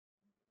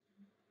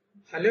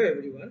Hello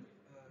everyone,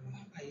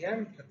 I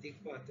am Pratik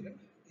Patra,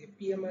 a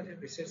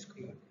PMR research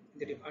scholar in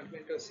the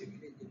Department of Civil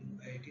Engineering,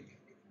 IIT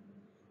Dipti,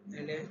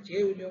 and a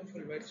J. William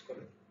Fulbright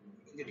Scholar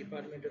in the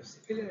Department of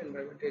Civil and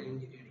Environmental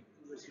Engineering,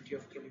 University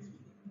of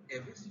California,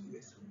 Davis,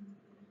 USA.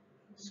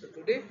 So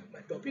today, my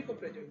topic of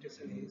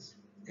presentation is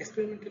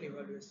experimental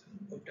evaluation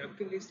of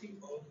ductility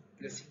of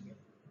bracing.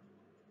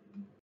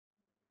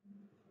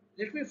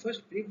 Let me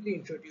first briefly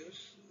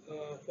introduce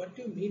what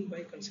do you mean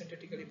by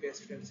concentrically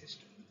based frame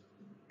system.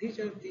 These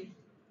are the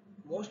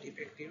most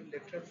effective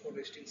lateral flow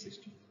resting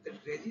system that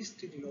resist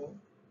the load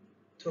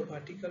through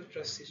vertical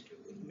truss system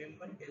with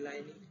member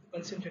aligning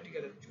concentrically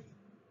actually.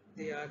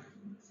 They are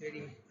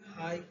very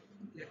high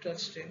lateral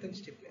strength and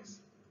stiffness,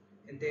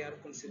 and they are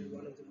considered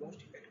one of the most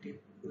effective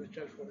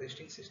lateral flow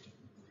resting system.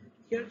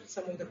 Here are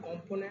some of the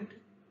component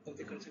of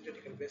the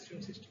concentric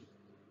basement system.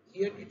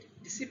 Here it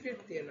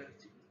dissipates the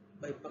energy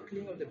by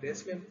buckling of the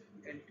brace member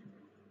and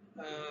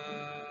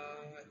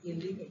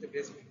yielding of the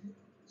brace member.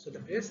 So the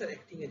braces are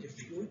acting as a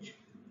fuse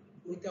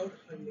without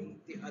harming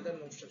the other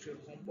non-structural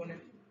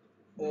component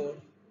or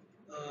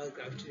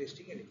gravity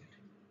resting element.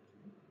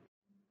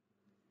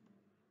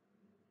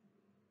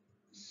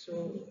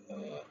 So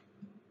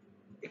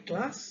a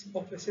class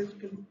of vessel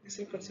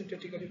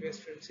concentrically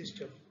based frame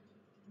system.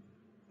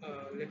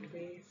 Let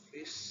me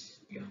please,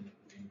 yeah.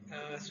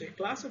 So a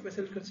class of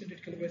vessel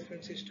concentric based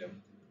frame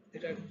system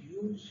that are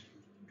used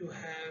to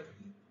have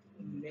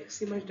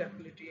maximized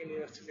ductility and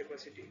elastic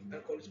capacity are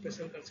called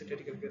special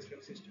concentric based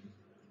frame system.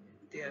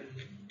 They are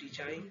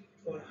designed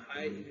for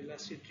high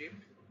inelastic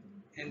drift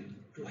and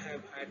to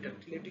have high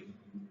ductility.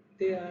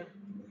 They are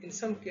in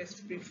some cases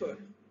preferred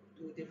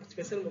to the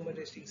special moment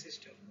resting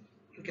system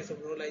in case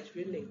of roll edge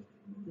welding,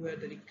 where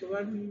the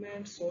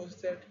requirement shows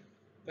that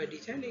by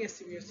designing a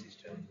severe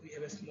system we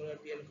have a smaller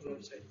B and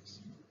column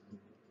sizes.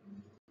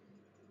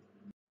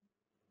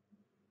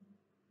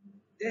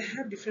 They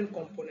have different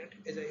components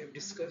as I have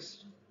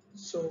discussed.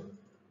 So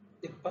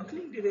the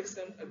buckling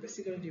direction are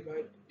basically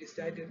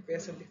decided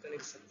based on the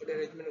connection or the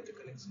arrangement of the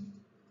connection.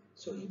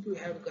 So if you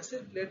have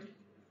gusset plate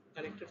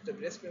connected to the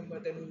brace member,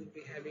 then we will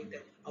be having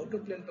that outer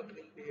plane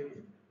buckling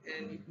behavior.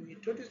 And if we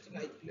introduce the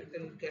light plate,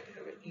 then we get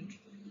have an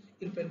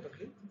in-plane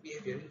buckling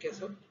behavior in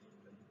case of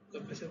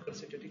compressor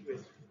concentric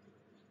brace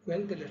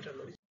when the lateral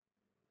load is.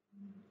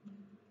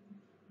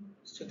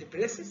 So the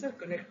braces are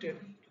connected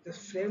to the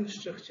frame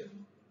structure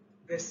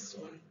based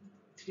on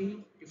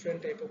three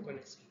different type of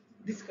connection.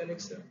 This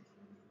connection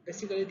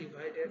basically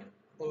divided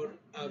or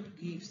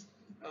gives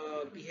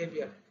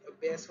behavior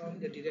based on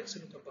the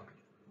direction of the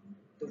buckling.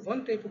 The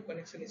one type of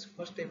connection is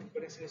first type of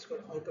connection is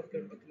called outer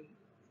plane buckling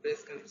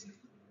brace connection.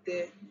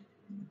 They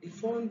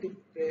deform the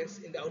brace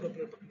in the outer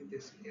plane buckling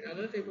brace.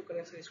 Another type of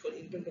connection is called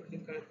in-plane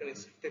buckling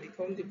connection. They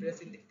deform the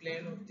brace in the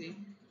plane of the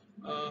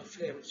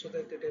frame so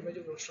that the damage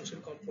of the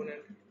structural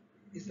component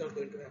is not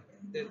going to happen.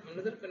 Then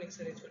another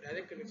connection is for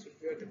direct connection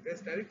where the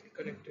brace directly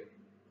connected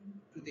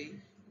to the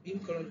beam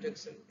column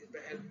junction is by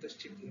help of the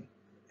stiffening,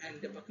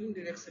 and the buckling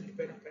direction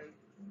depends upon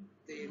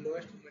the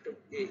lowest moment of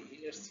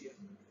inertia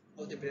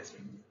of the brace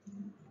member.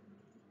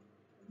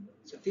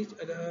 So these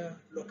are the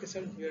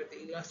locations where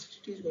the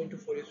elasticity is going to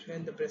follow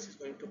when the brace is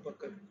going to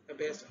buckle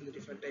based on the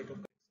different type of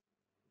connection.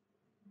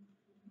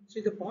 So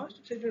in the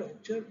past, it has been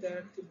observed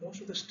that most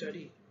of the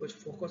study was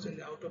focused on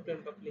the outer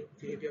plane buckling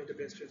behavior of the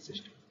brace frame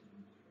system,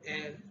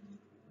 and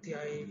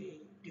the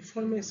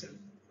deformation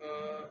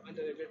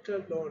under a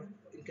lateral load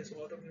in case of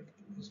outer plane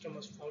buckling system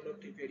was found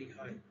out to be very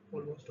high,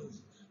 almost of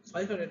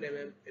 500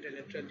 mm at a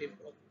lateral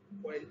depth of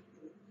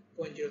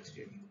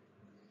 0.03.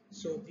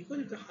 So because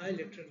of the high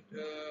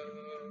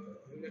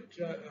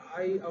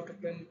high outer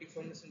plane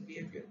deformation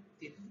behavior,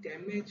 the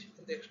damage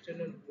on the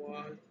external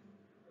wall,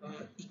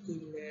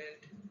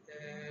 equipment,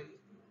 and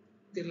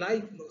the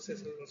life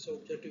losses are also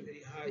observed to be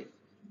very high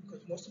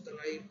because most of the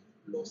life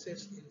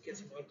losses in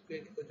case of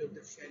earthquake because of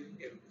the falling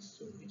debris,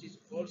 so which is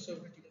also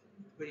getting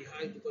very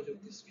high because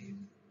of this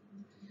behavior.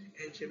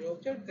 And so we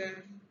observed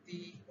that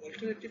the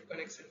alternative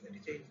connection, that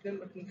is the in-plane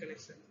buckling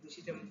connection, which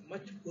is a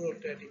much poor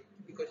alternative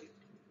because it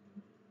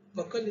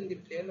buckle in the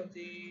plane of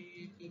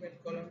the beam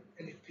and column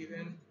and it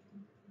prevents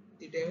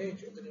the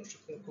damage of the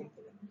non-structural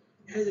component.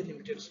 It has a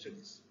limited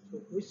studies, so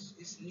which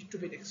is need to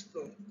be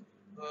explored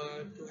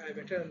to have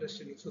better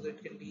understanding so that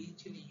it can be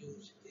easily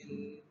used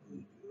in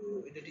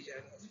the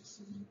design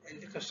office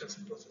and the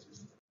construction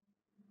processes.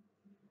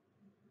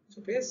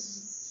 So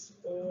based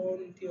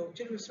on the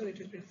observation, it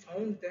has been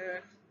found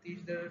that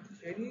there are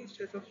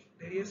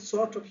various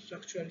sort of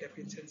structural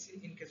deficiency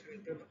in case of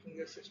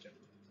interbuckling system.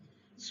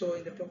 So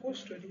in the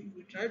proposed study,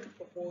 we try to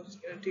propose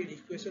an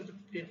equation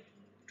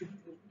to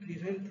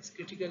prevent this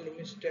critical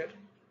limit state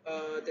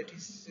that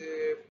is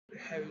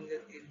having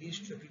a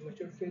least to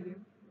premature failure.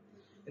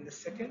 And the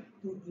second,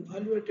 we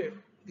evaluated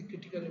the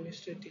critical limit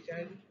state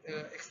design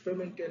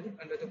experimentally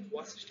under the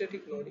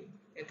quasi-static loading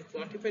and to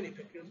quantify the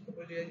effectiveness of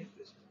the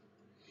equation,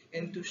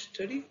 and to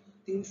study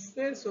the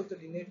influence of the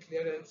linear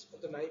clearance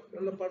of the knife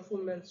on the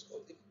performance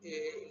of the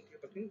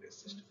interbuckling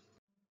system.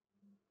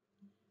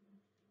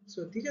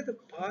 So these are the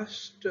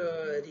past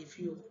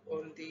review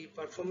on the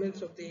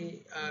performance of the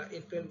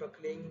in-plane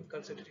buckling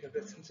concentric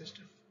compression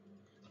system.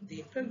 The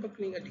in-plane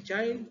buckling are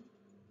designed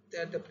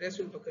that the press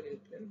will buckle in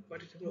plane,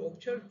 but it has been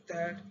observed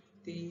that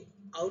the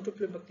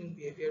out-of-plane buckling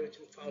behavior has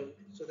been found.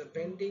 So the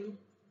bending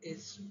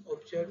is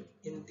observed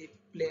in the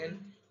plane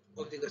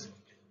of the gusset.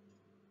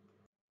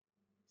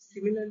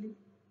 Similarly,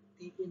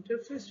 the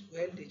interface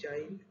well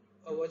designed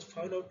was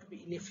found out to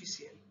be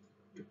inefficient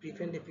to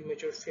prevent a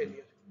premature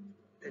failure.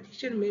 The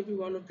region may be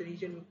one of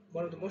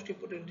the most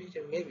important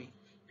region maybe,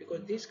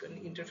 because these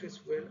interface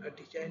well are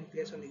designed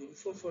based on the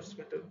uniform force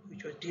method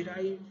which was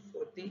derived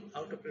for the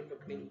outer plane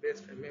buckling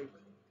brace frame member.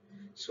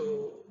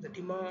 So the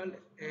demand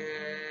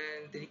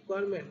and the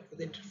requirement for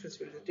the interface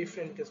well is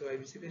different because of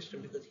IBC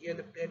system, because here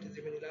the plate is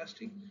even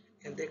elastic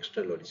and the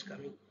extra load is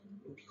coming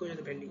because of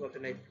the bending of the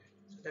knife plate.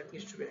 So that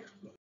needs to be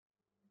explored.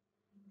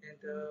 And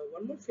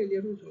one more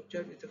failure was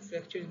observed is a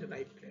fracture in the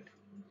knife plate.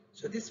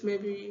 So this may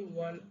be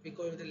one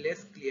because of the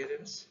less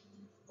clearance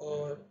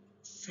or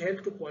fail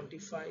to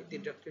quantify the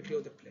ductility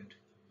of the plate.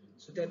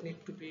 So that needs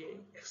to be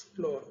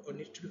explored or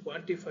needs to be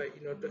quantified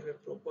in order to have a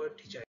proper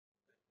design.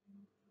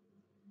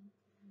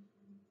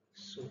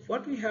 So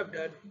what we have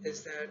done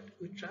is that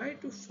we try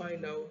to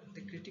find out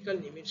the critical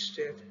limit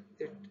state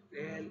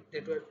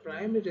that were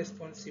primarily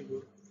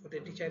responsible for the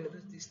design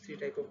of these three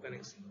type of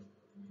connection.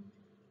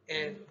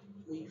 And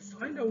we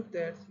find out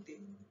that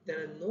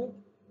there are no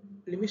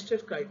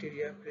limited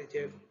criteria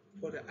present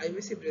for the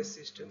IVC brace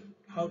system,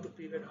 how to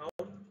prevent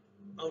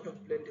out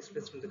of plane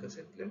displacement of the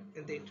gusset plate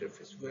and the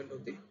interface well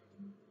of the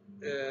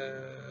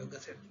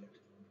gusset plate.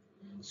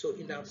 So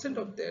in the absence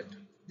of that,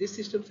 these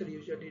systems are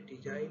usually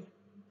designed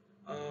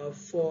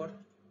for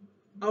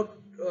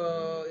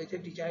it's a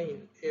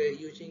design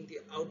using the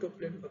out of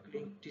plane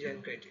buckling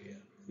design criteria,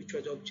 which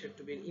was observed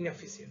to be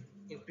inefficient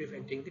in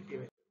preventing the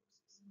premature.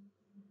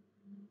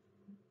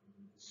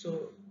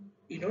 So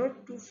in order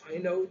to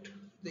find out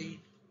the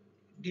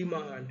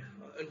demand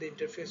on the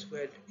interface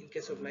well in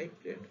case of knife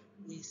plate,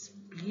 we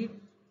split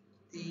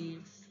the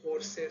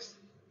forces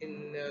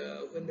in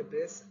when the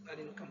braces are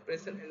in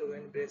compression and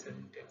when braces are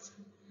in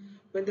tension.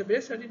 When the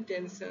braces are in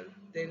tension,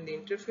 then the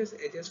interface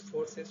edges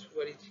forces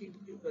what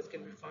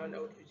can be found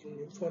out using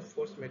uniform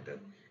force method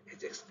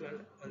as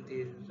explained on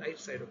the right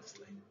side of the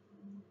slide.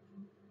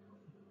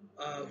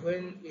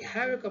 When we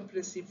have a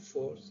compressive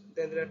force,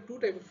 then there are two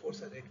types of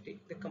forces acting: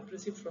 the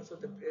compressive force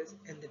of the brace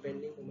and the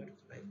bending moment of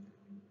the knife.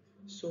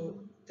 So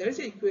there is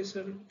an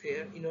equation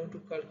there in order to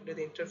calculate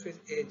the interface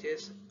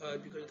edges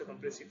because of the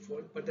compressive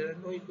force, but there are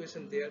no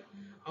equation there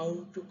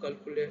how to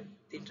calculate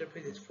the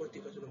interface edge force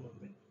because of the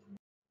movement.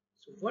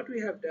 So what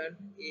we have done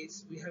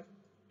is we have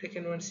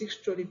taken one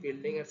 6-story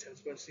building at San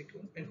Francisco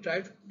and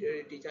tried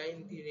to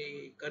design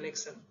the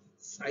connection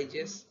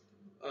sizes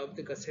of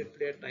the gusset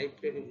plate, knife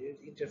plate, and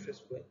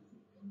interface well,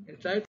 and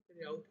tried to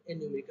carry out a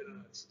numerical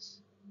analysis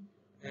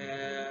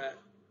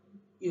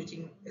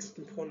using a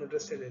phone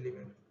cell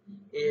element.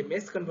 A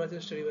mesh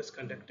conversion study was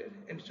conducted,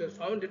 and it was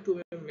found that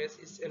 2 mesh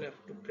is enough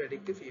to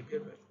predict the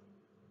behavior well.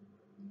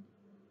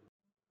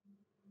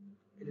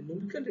 In the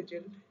numerical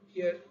result,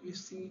 here you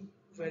see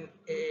when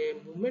a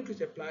movement is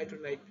applied to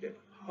knife plate,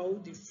 how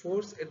the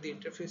force at the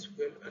interface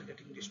well are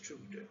getting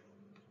distributed.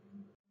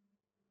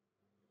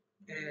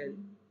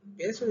 And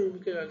based on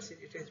numerical analysis,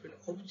 it has been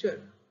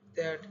observed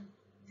that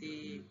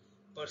the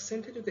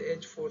percentage of the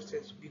edge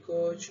forces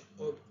because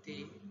of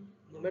the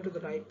movement of the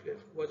knife plate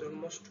was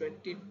almost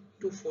 20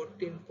 to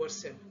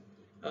 14%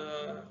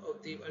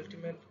 of the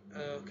ultimate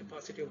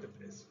capacity of the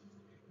press,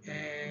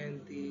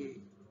 and the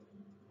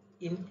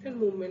in-plane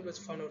movement was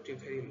found out to be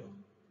very low.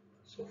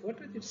 So what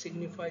does it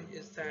signify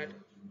is that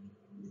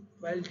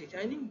while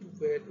designing the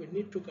well, we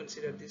need to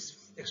consider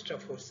these extra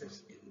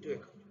forces into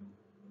account.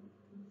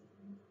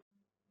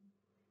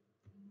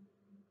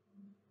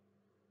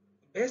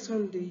 Based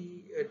on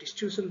the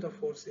distribution of the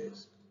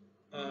forces,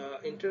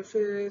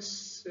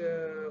 interface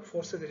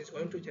forces that is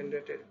going to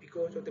generate it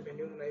because of the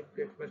bending knife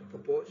plate was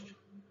proposed,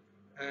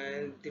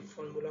 and the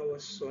formula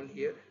was shown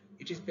here.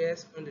 It is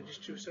based on the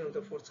distribution of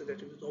the forces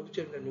that was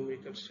observed in the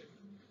numerical study,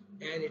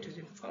 and it has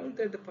been found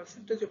that the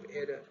percentage of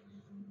error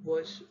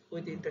was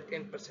within the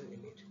 10%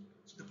 limit.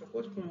 So the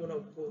proposed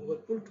formula was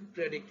able to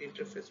predict the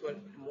interface well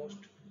most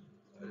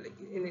like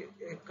in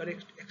a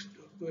correct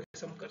to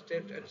some correct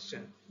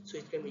extent. So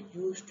it can be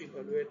used to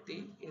evaluate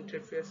the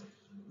interface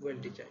well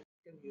designed.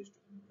 It can be used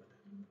for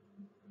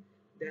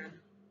that. Then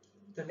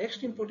the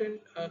next important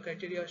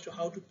criteria as to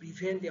how to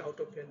prevent the out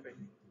of plane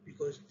bending,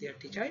 because they are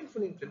designed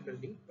for in-plane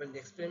bending. When the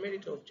experiment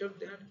it observed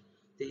that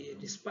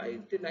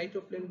despite the out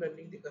of plane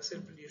bending, the gusset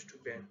will used to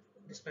bend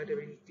despite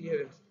having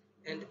clearance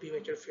and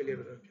premature failure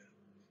of the.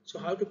 So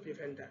how to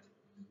prevent that?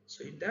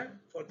 So in that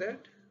for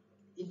that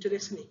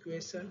interaction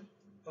equation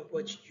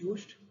was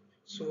used.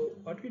 So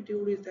what we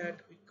do is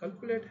that we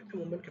calculate the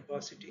moment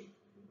capacity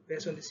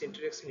based on this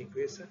interaction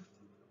equation,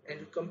 and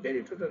we compare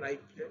it to the knife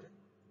plate.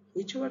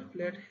 Whichever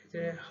plate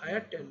has a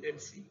higher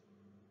tendency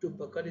to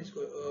buckle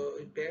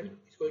bend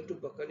is going to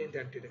buckle in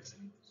that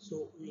direction.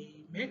 So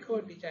we make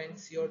our design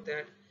sure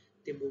that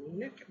the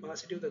movement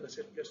capacity of the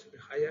gusset plates will be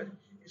higher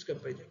as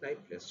compared to knife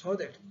plates, so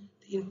that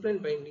the in-plane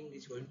binding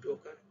is going to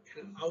occur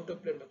and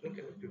out-of-plane buckling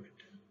can be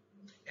prevented.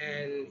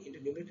 And in the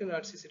numerical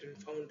analysis, it will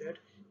be found that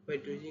by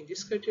using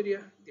this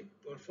criteria, the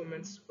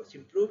performance was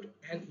improved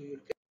and we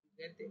will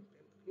get the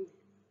in-plane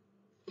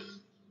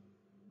buckling.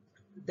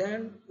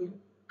 Then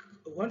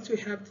once we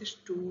have these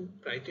two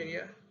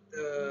criteria,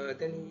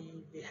 then we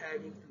will be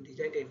having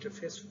design the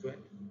interface well,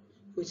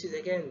 which is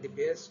again the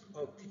base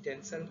of the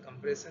tension,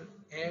 compression,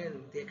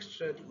 and the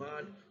extra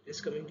demand is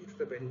coming due to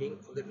the bending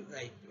of the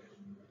knife blade.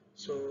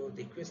 So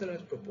the equation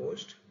was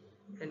proposed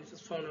and it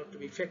was found out to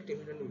be effective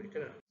in the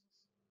numerical analysis.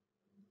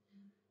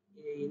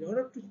 In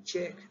order to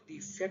check the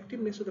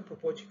effectiveness of the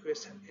proposed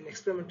equation, an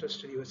experimental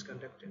study was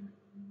conducted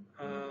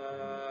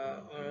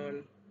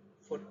on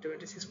for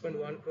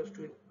 26.1 close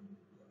to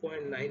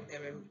 0.9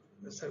 mm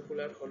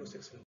circular hollow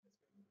section.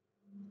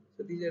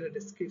 So these are a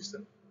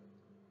description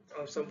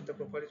of some of the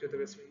properties of the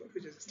base member,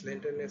 which is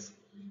slenderness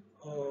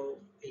of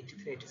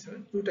 83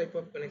 87. Two type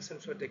of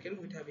connections were taken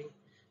with having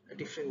a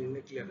different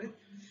unit clearance,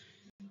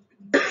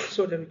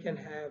 so that we can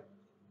have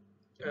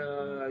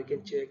we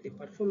can check the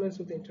performance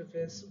of the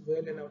interface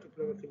well and out of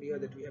plane behavior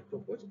that we have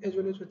proposed, as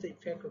well as with the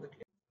effect of the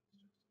clearance.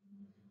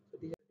 So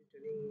these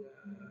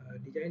are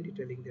detailing, design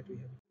detailing that we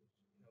have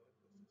in our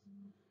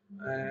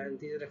process. And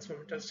these are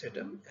experimental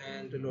setup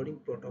and the loading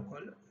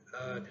protocol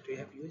that we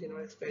have used in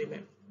our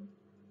experiment.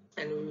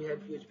 And we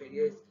have used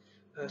various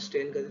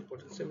strain gauge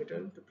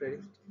potentiometer to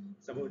predict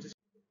some of this.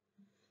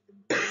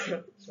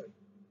 Sorry.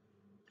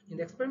 In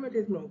the experiment,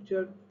 it has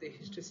observed the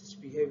hysteresis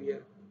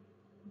behavior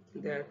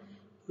that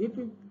if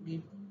we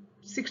give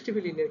 6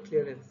 dB linear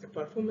clearance, the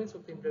performance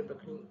of the in-plane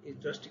buckling is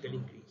drastically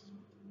increased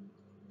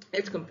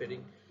as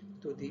comparing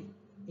to the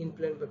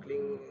in-plane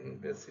buckling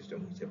based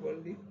system, which have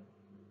only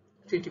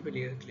 3 dB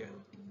linear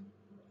clearance.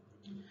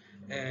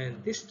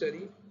 And this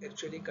study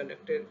actually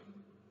conducted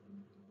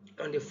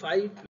on the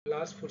 5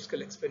 large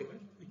full-scale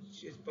experiment,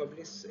 which is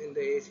published in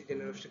the AAC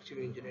Journal of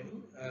Structural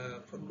Engineering.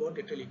 For more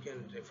detail, you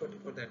can refer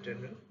to that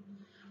journal.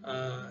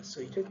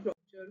 So it has been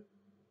observed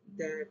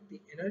that the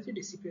energy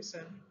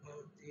dissipation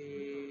of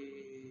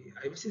the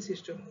IBC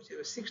system, which has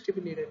a 6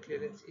 dB linear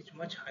clearance, is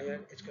much higher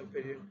as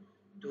compared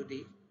to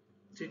the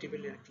 3 dB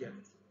linear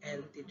clearance.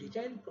 And the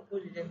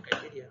proposed design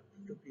criteria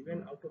to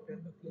prevent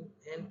out-of-plane buckling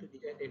and to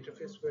design the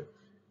interface well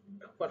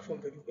perform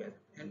very well,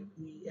 and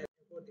we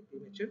avoid the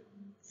premature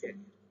failure.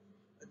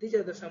 These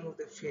are some of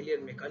the failure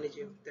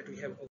mechanisms that we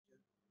have observed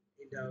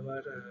in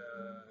our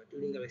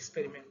during our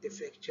experiment. The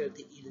fracture,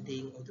 the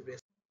yielding of the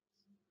breast.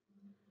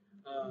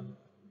 Uh,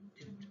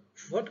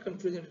 what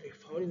conclusion we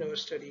found in our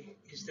study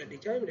is the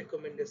design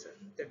recommendation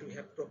that we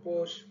have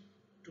proposed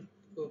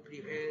to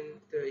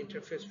prevent the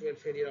interface well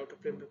failure out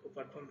of plane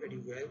perform very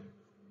well,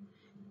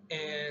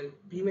 and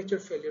premature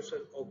failures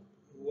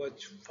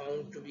was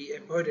found to be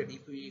avoided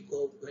if we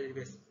go very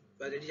best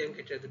by the design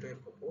criteria that we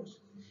have proposed,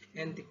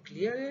 and the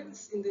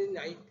clearance in the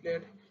knife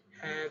blade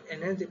have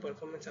enhanced the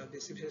performance of the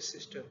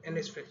system and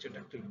its fracture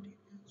ductility.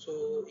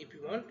 So if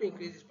you want to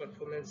increase its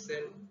performance,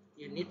 then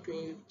you need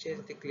to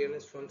change the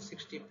clearance from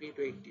 6 dB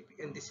to 8 dB,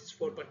 and this is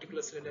for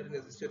particular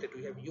slenderness that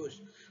we have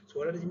used. So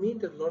what does it mean?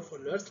 That for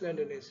lower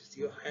slenderness,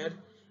 your higher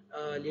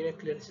linear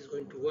clearance is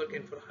going to work,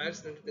 and for higher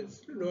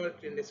slenderness, lower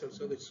clearance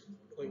also is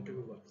going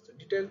to work. So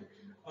detail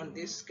on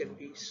this can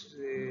be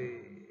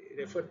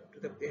referred to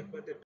the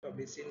paper that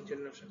published in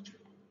Journal of Structure.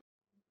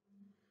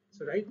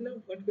 So right now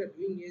what we are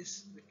doing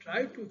is we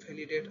try to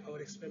validate our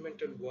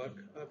experimental work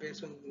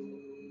based on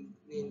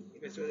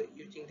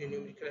using the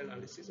numerical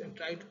analysis, and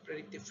try to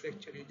predict the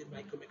fracture using the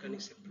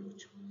micromechanics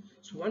approach.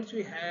 So once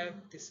we have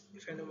this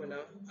phenomena,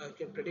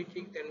 can predict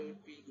it, then we'll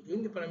be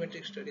doing the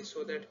parametric study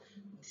so that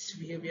this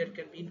behavior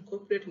can be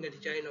incorporated in the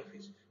design of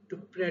it to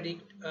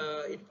predict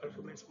its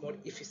performance more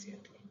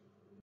efficiently.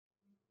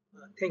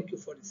 Thank you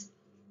for this.